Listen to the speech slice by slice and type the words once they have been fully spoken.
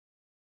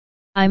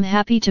I'm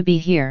happy to be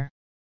here.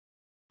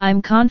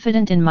 I'm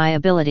confident in my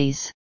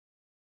abilities.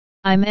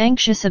 I'm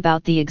anxious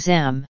about the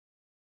exam.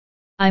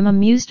 I'm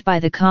amused by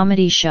the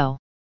comedy show.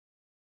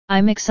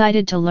 I'm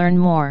excited to learn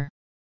more.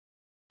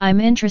 I'm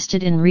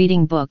interested in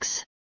reading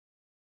books.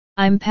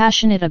 I'm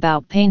passionate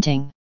about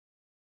painting.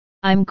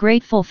 I'm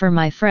grateful for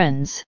my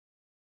friends.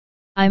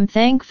 I'm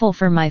thankful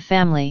for my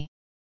family.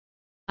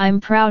 I'm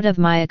proud of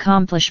my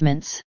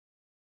accomplishments.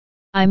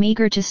 I'm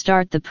eager to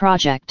start the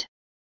project.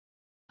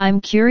 I'm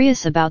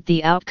curious about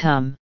the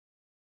outcome.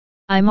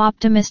 I'm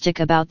optimistic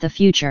about the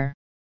future.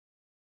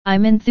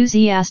 I'm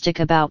enthusiastic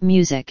about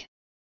music.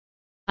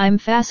 I'm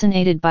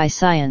fascinated by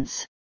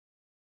science.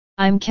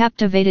 I'm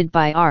captivated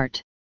by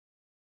art.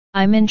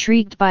 I'm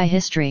intrigued by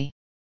history.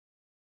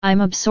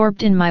 I'm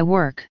absorbed in my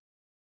work.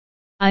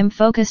 I'm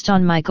focused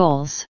on my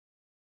goals.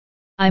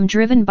 I'm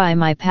driven by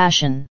my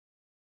passion.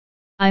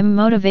 I'm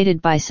motivated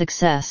by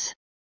success.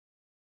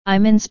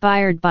 I'm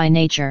inspired by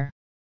nature.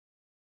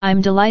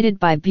 I'm delighted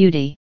by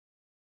beauty.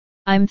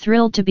 I'm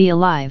thrilled to be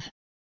alive.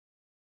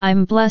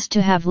 I'm blessed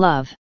to have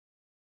love.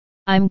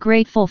 I'm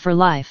grateful for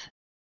life.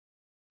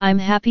 I'm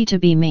happy to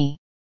be me.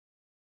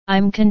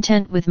 I'm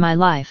content with my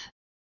life.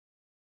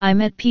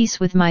 I'm at peace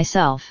with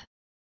myself.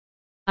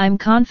 I'm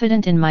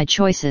confident in my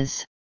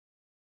choices.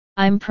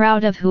 I'm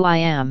proud of who I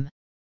am.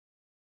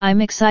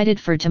 I'm excited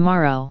for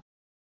tomorrow.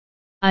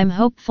 I'm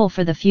hopeful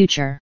for the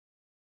future.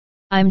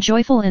 I'm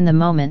joyful in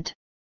the moment.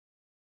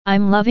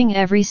 I'm loving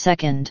every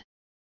second.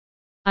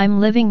 I'm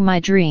living my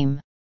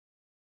dream.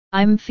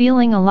 I'm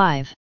feeling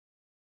alive.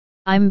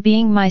 I'm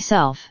being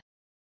myself.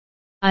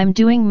 I'm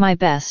doing my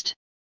best.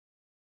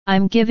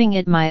 I'm giving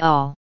it my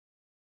all.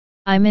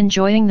 I'm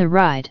enjoying the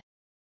ride.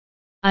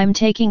 I'm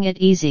taking it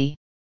easy.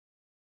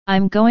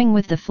 I'm going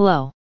with the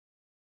flow.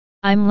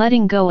 I'm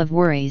letting go of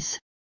worries.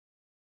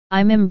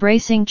 I'm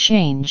embracing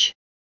change.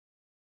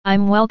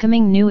 I'm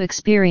welcoming new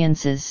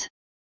experiences.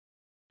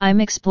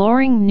 I'm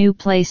exploring new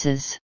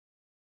places.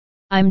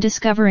 I'm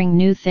discovering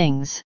new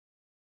things.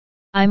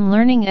 I'm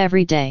learning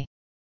every day.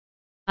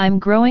 I'm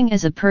growing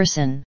as a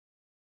person.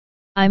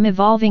 I'm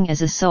evolving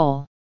as a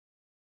soul.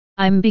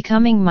 I'm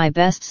becoming my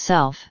best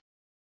self.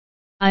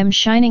 I'm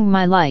shining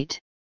my light.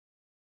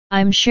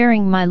 I'm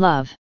sharing my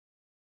love.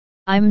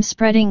 I'm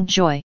spreading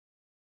joy.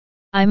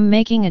 I'm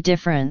making a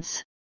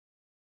difference.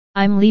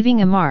 I'm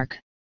leaving a mark.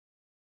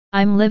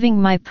 I'm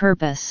living my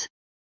purpose.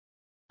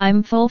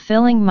 I'm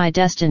fulfilling my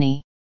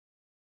destiny.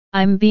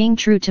 I'm being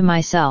true to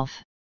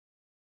myself.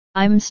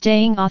 I'm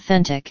staying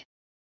authentic.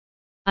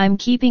 I'm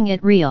keeping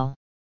it real.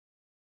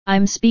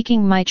 I'm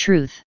speaking my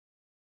truth.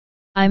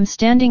 I'm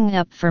standing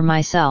up for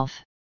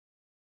myself.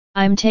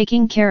 I'm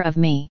taking care of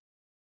me.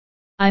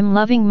 I'm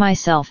loving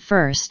myself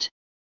first.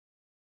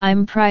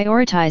 I'm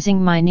prioritizing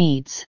my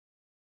needs.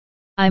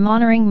 I'm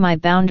honoring my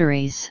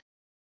boundaries.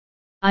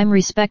 I'm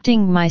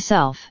respecting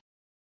myself.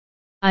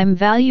 I'm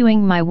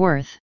valuing my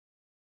worth.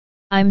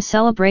 I'm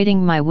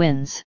celebrating my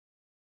wins.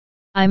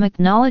 I'm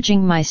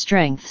acknowledging my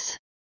strengths.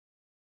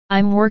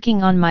 I'm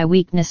working on my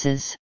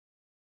weaknesses.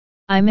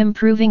 I'm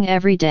improving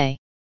every day.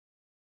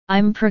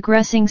 I'm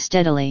progressing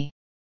steadily.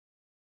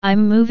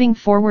 I'm moving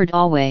forward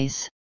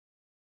always.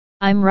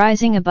 I'm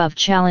rising above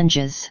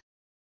challenges.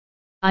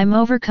 I'm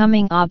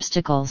overcoming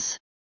obstacles.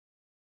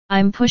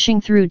 I'm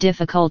pushing through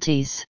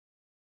difficulties.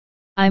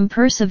 I'm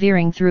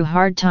persevering through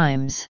hard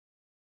times.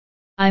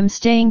 I'm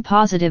staying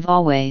positive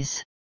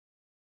always.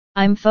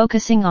 I'm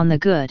focusing on the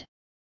good.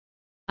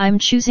 I'm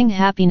choosing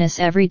happiness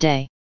every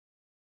day.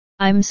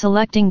 I'm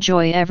selecting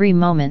joy every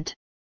moment.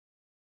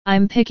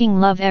 I'm picking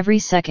love every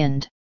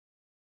second.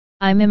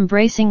 I'm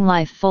embracing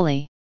life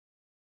fully.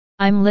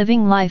 I'm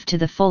living life to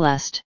the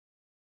fullest.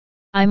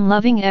 I'm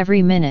loving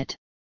every minute.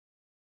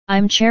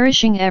 I'm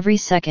cherishing every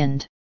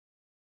second.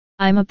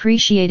 I'm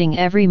appreciating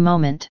every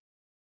moment.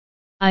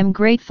 I'm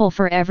grateful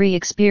for every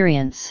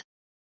experience.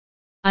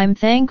 I'm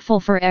thankful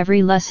for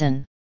every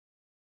lesson.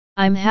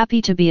 I'm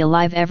happy to be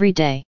alive every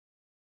day.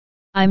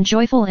 I'm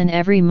joyful in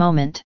every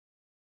moment.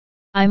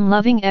 I'm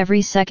loving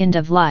every second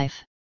of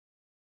life.